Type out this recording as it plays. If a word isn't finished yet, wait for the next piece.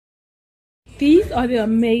These are the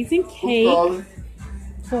amazing cakes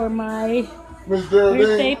for my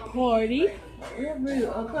birthday party.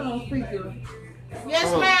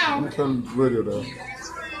 Yes, ma'am. Let me turn the radio down.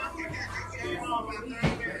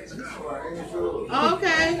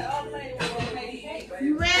 Okay.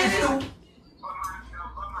 You ready?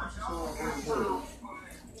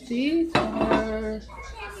 These are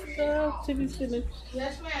chili.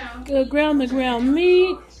 Yes, ma'am. The ground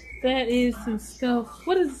meat. That is some stuff.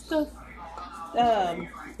 What is the stuff?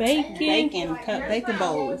 Bacon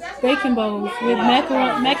bowls. Bacon bowls with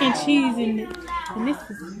mac and cheese in it. And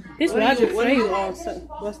this Roger's favorite.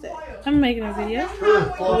 What's that? I'm making a video.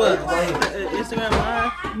 What? Instagram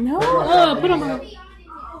Live? No, put on.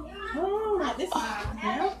 Oh, this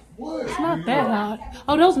It's not that hot.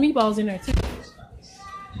 Oh, those meatballs in there too.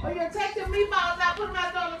 Oh, you're taking meatballs out, put them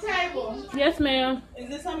out on the table. Yes, ma'am. Is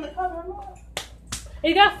this something to cover them up?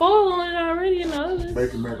 It got foil on it already in the oven.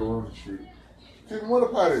 Bacon macaroni shit. Chicken, what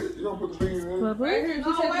about it? You don't put the beans in it? Right here, she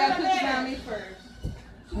said you gotta put the ground meat first.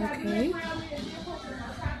 Okay.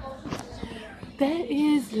 That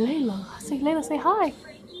is Layla. Layla, say hi.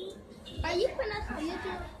 Are you pronouncing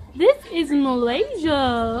YouTube? This is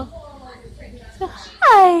Malaysia. So,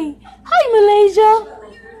 hi. Hi, Malaysia.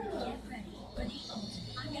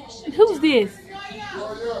 Who's this?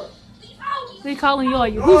 They calling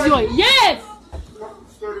Yoya. Who's Yoya? Yes!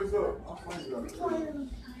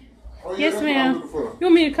 Yes, ma'am. You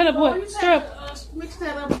want me to cut up what? Stir up. Mix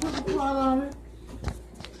that up and put the pot on it.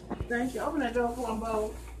 Thank you. Open that door for a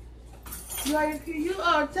bowl. You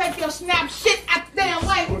take your snap shit out the damn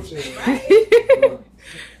way.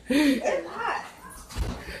 It's hot.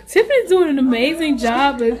 Tiffany's doing an amazing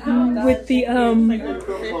job with the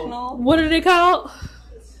what are they called?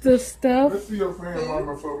 The stuff. Let's see your fan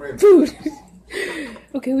mama for a minute. Food.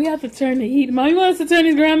 Okay, we have to turn the heat. Mom, you want us to turn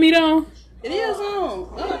this ground meat on? It is on. Oh,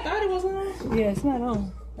 I thought it was on. Yeah, it's not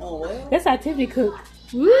on. Oh, well. That's how Tiffany cook.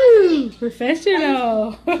 Woo!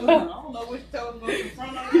 Professional. I don't know which toe was in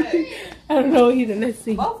front of the back. I don't know either. Let's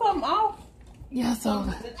see. Both of them off. Yeah, so.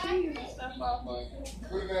 The cheese and stuff off of it.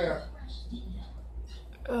 Put it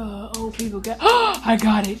down. Old people got. Oh, I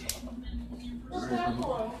got it.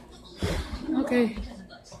 Okay.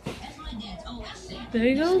 There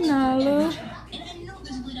you go, Nala.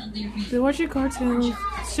 They watch your cartoons.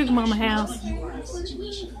 Sugar Mama house.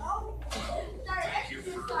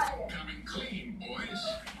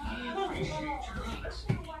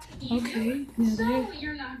 Okay, now they're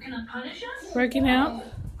working out.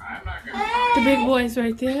 The big boys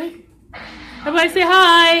right there. Everybody say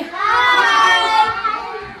hi. Hi.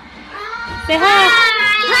 Say hi.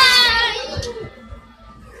 Hi.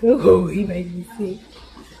 Oh, he made me sick.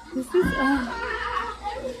 This is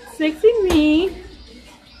sexy me.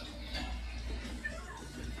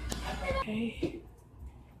 Okay.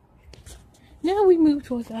 Now we move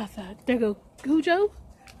towards the outside. There go Cujo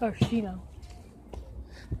or Shino.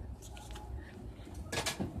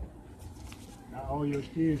 All your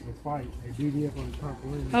kids will fight. They beat me up on the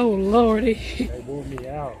trampoline. Oh lordy. They wore me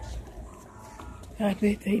out. I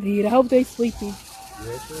bet they did. I hope they sleepy.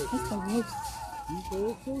 Yes, sir. That's the worst. You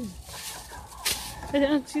said too.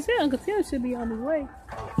 She said Uncle Tim should be on his way.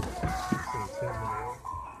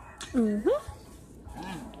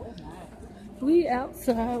 We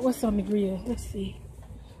outside. What's on the grill? Let's see.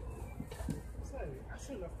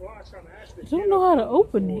 I don't know how to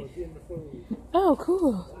open it. Oh,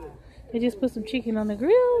 cool. They just put some chicken on the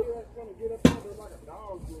grill.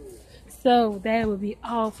 So that would be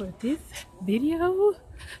all for this video.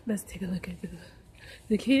 Let's take a look at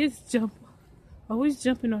the kids always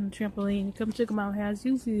jumping on the trampoline. Come check them out. House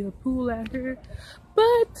usually a pool out here,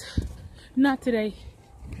 but not today.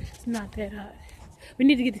 It's not that hot. We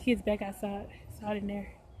need to get the kids back outside. It's hot in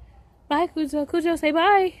there. Bye, Cujo. Cujo, say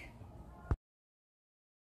bye.